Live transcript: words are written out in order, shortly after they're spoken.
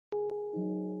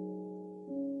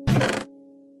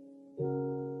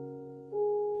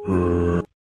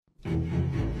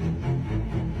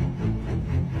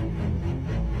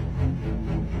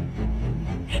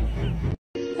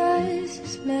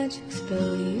This magic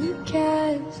spell you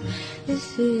cast.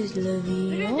 This is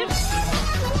Levio.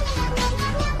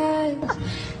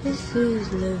 This is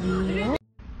Levio.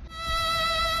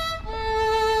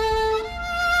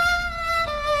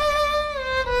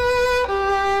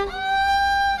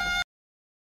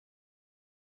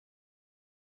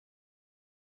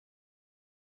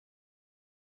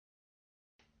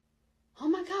 Oh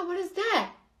my God, what is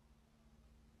that?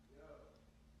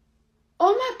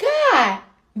 Oh my God,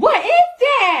 what is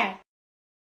that?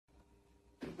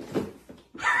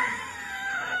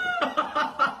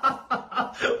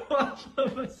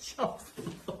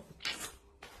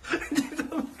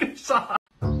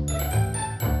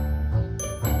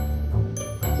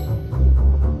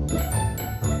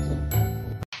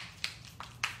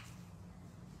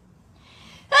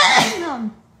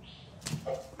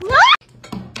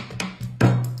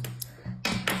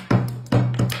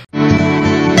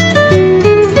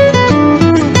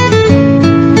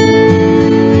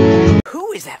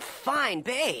 Who is that fine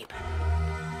babe?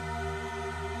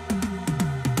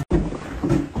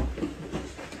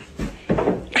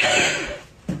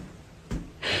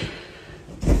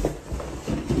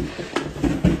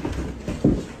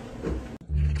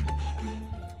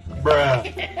 Bruh.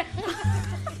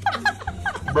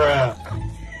 Bruh.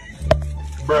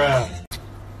 Bruh.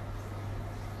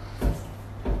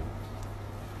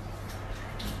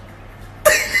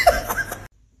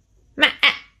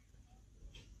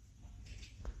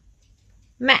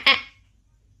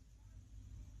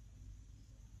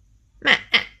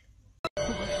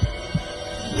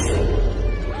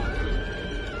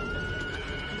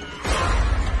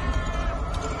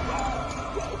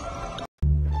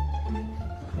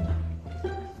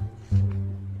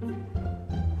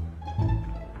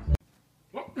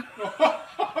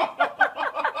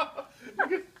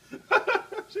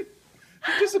 She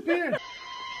disappeared.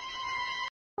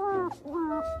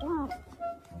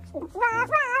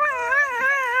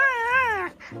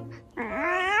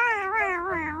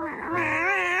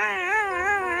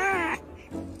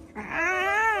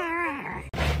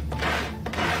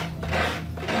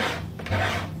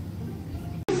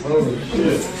 Holy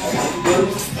shit.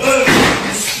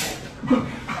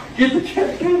 Get the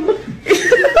cat camera.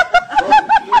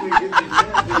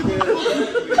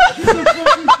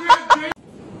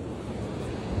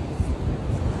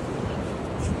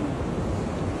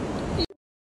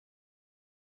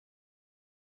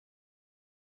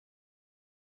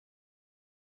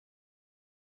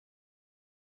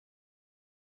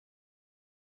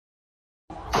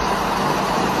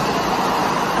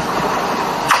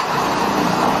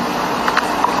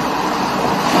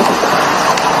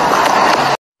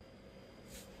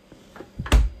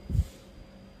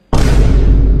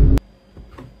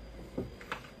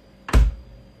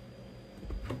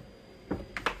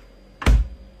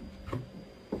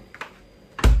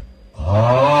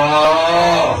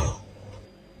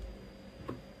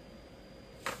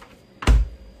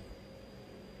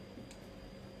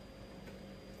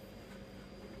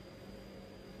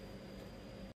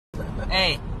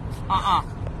 Hey,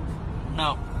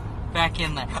 no, back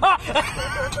in there.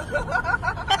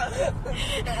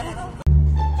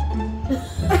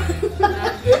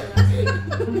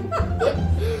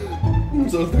 I'm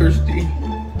so thirsty.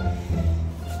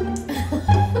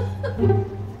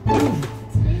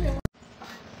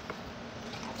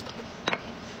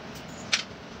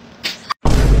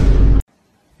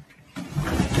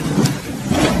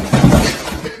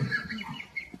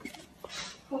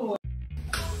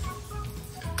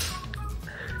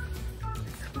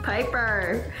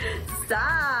 Piper,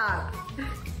 stop.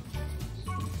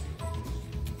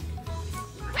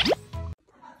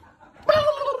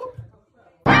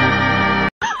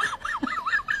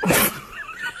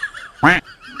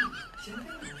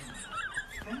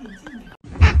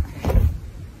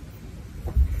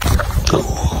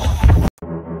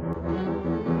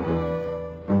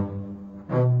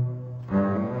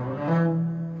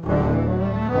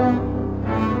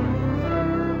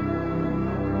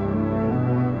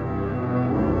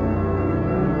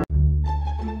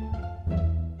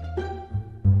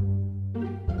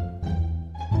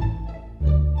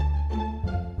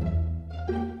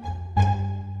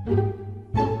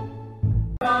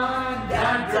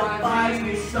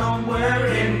 Somewhere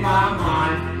in my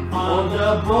mind, on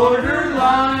the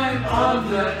borderline of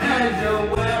the edge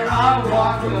of where I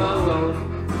walk alone.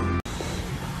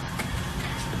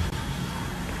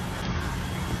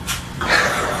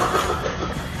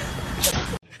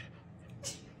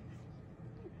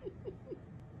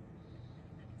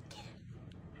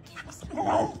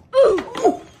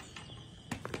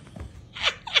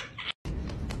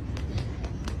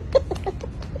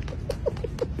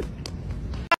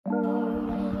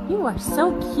 You are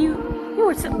so cute. You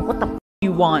are so. What the f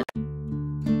you want?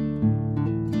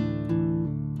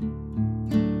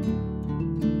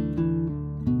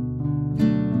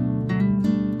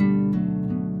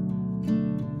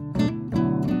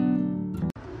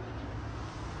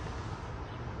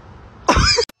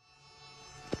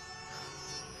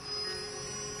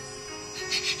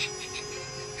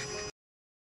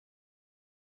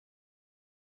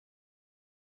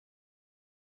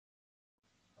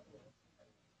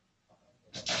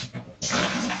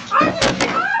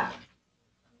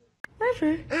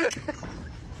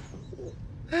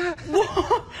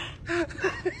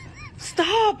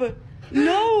 Stop!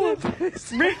 No!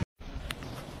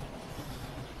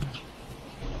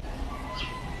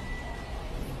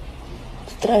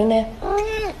 Stray nè.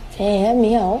 Thế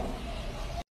miau.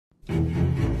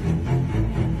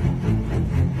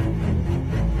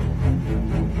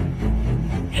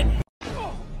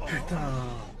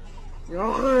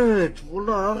 Arrête,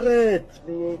 voilà, arrête.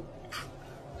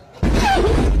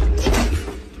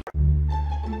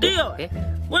 Dior!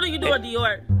 What are you doing,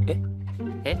 Dior?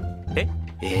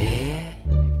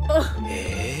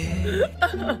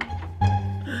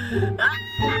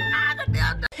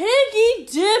 Piggy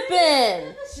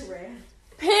dipping!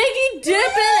 Piggy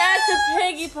dipping at the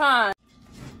piggy pond!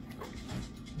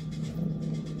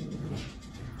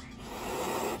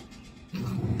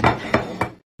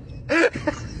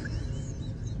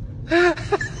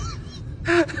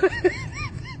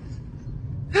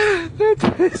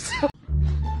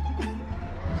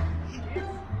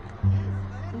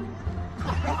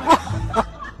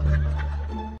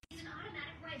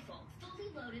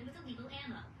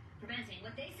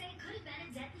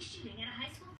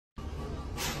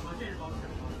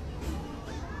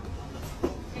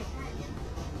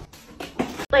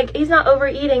 Like, he's not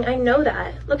overeating, I know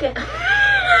that. Look at... Are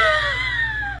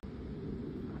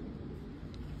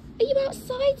you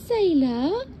outside,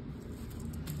 Sailor?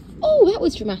 Oh, that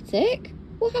was dramatic.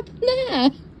 What happened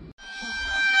there?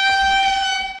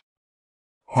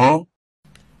 Huh?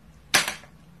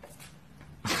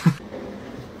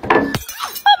 Oh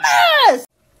my.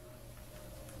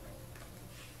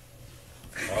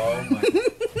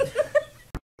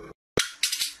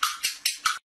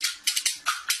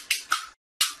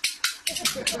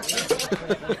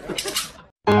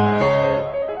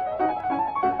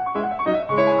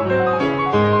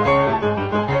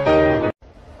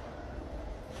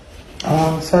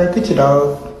 Sorry, get your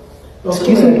dog.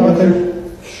 Excuse me, dog.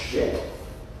 Shit.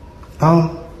 I'm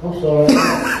sorry.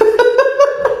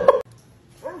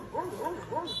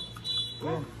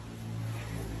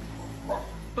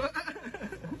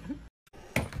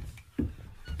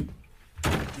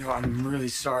 Yo, I'm really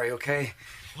sorry, okay?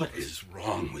 What is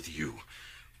wrong with you?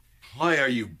 Why are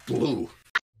you blue?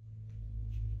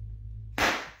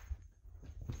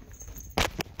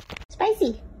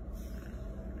 Spicy.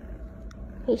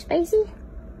 Hey, Spicy.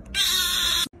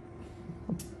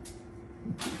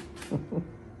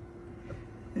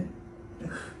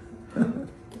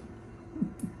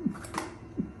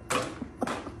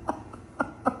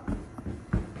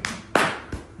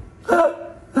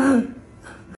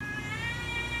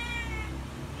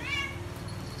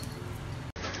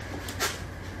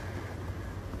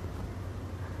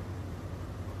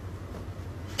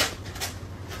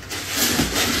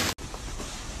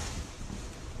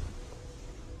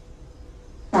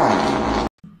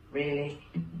 Really?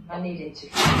 I needed to.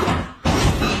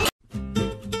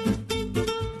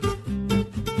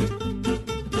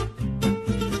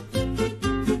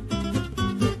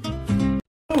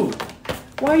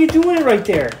 Why are you doing it right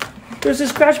there? There's a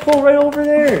scratch pole right over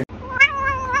there.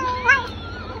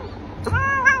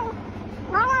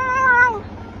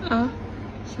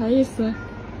啥意思？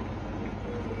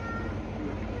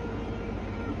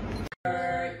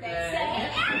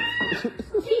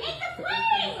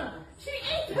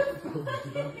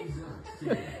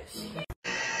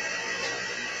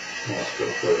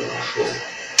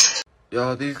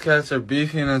 Yo, these cats are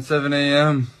beefing at 7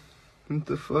 a.m. What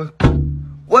the fuck?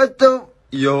 What the?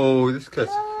 Yo, this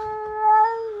cat's...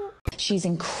 She's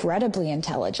incredibly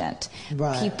intelligent.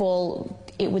 Right. People,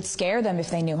 it would scare them if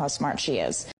they knew how smart she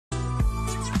is.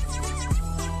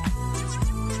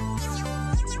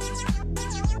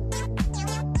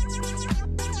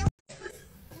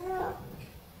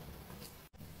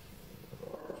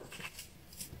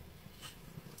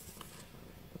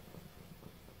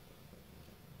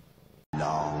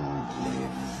 Long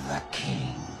live the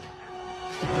king.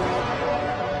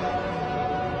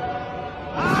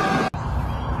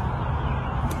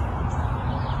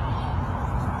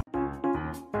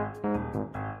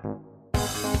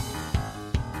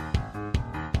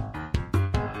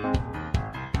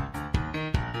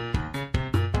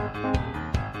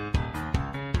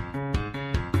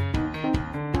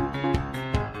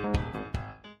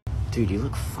 Dude, you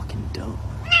look fucking dope.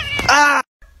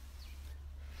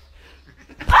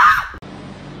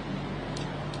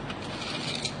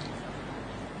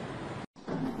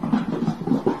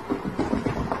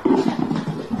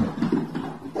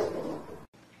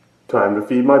 Time to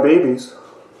feed my babies.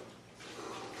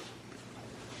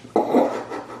 I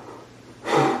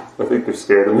think they're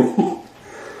scared of me.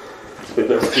 They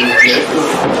just see me.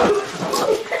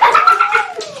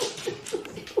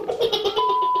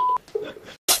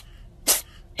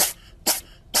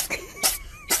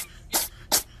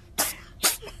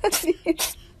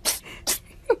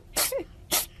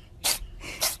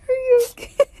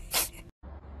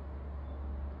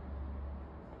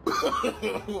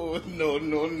 No,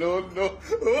 no, no, no.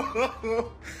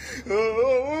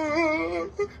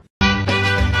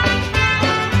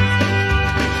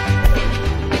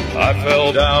 I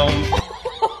fell down.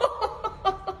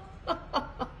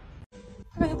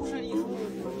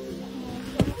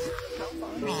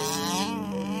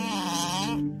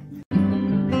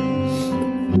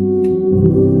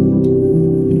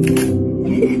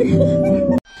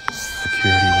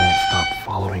 Security won't stop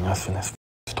following us in this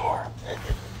store.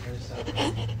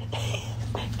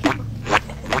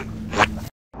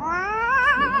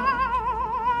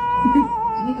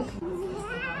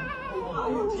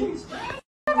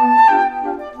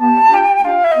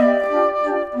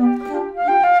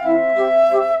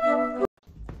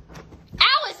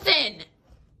 Allison!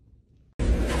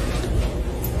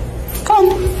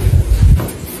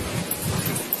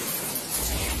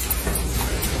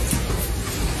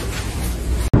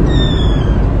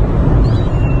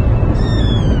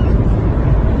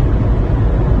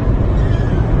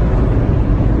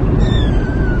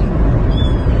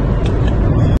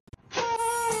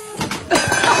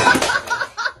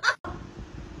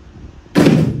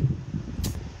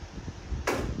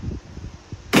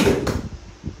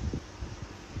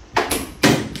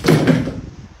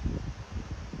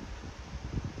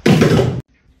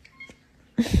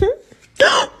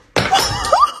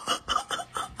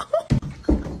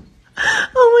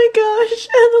 Oh my gosh,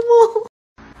 animal.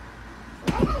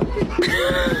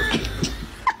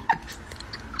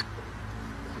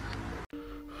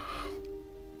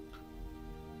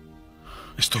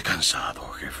 Estoy cansado,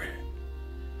 jefe.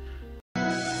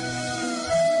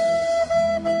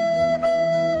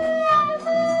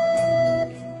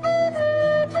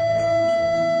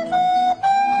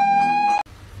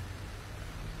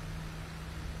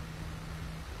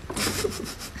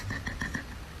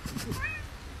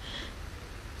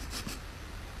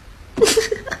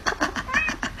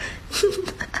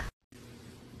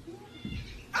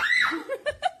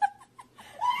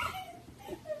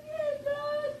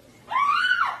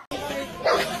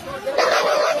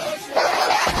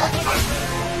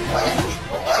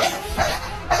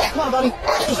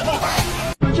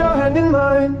 Put your hand in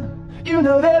mine. You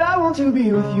know that I want to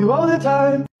be with you all the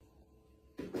time.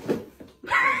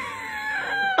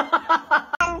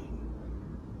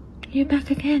 You're back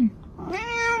again.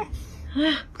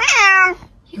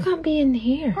 You can't be in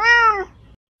here.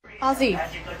 Ozzy,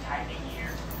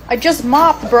 I just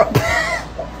mopped, bro.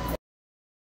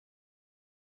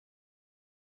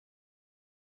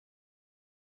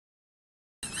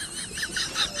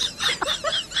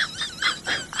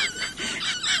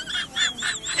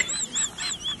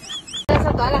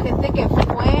 A toda la gente que fue. ¡A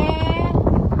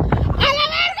la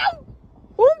verga!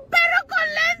 ¡Un perro con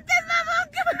lentes, mamón!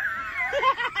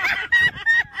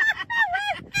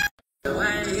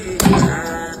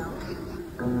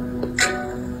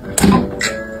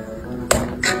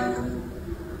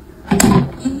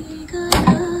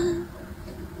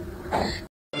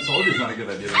 I told you it's not a good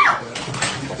idea.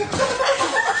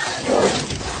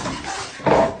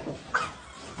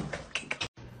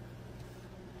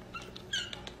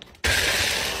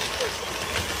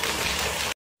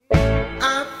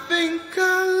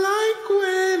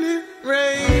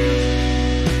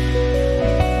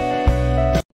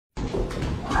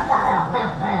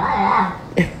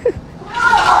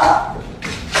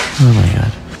 Oh my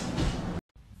god.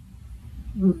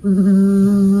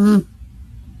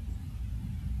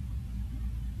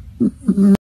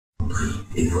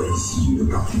 Et voici une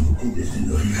opportunité de se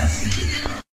nourrir ainsi.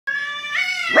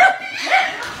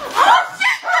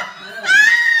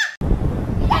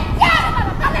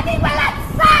 Di quella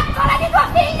zazzola di tua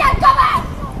figlia al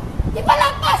governo! Di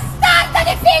quella bastarda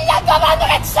di figlia al governo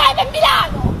che c'è per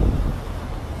Milano!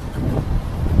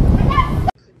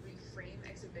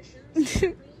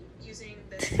 Using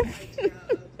this idea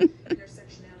of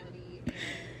intersectionality and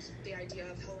the idea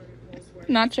of Helen Woolsworth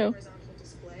Nacho. horizontal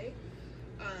display.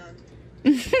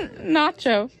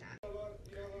 Nacho.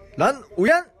 난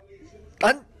우연.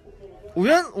 난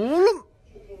Uyan oğlum.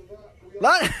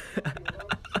 Lan.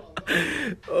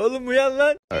 Oğlum uyan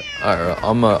lan. Alright,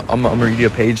 I'm gonna read you a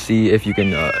page, see if you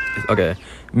can, okay.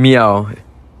 Meow.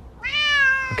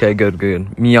 Okay, good.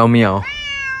 Meow, meow.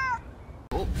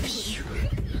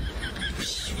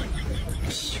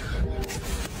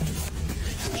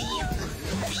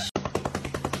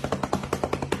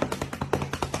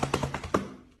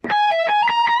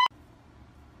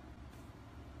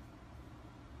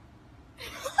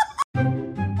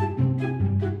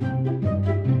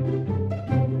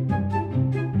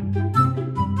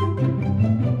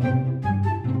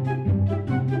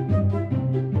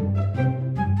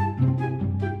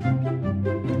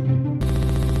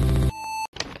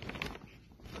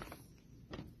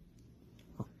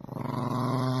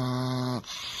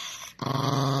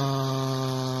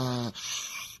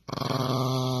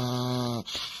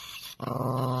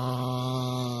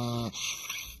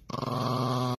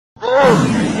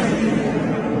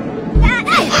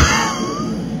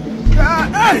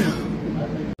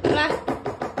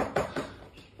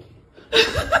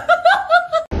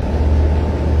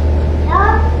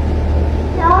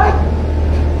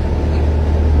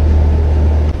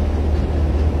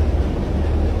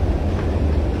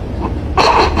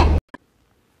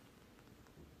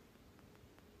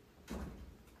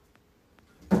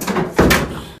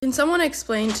 Can someone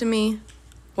explain to me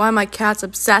why my cat's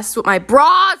obsessed with my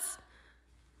bras?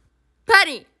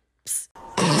 Penny! Psst.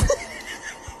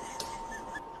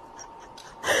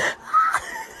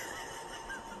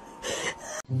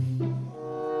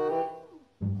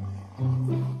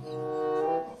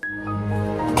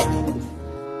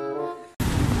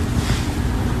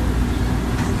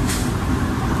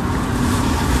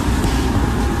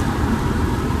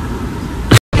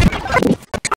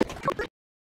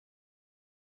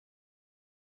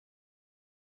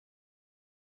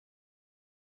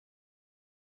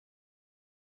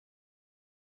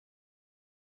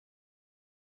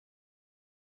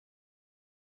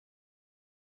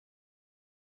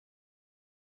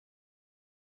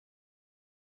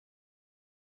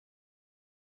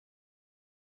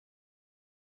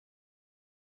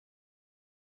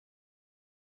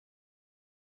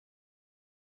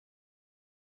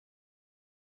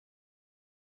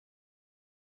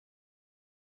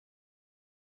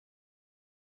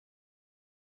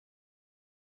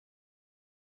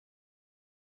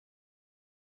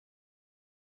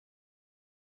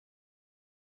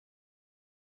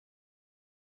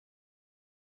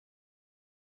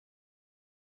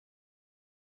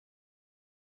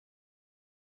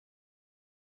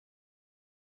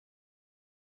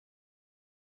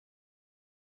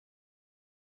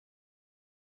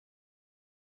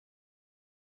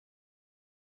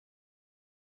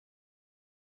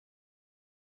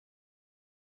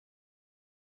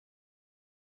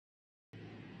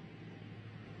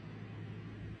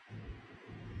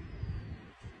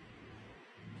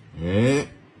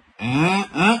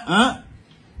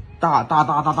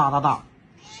 Dadah.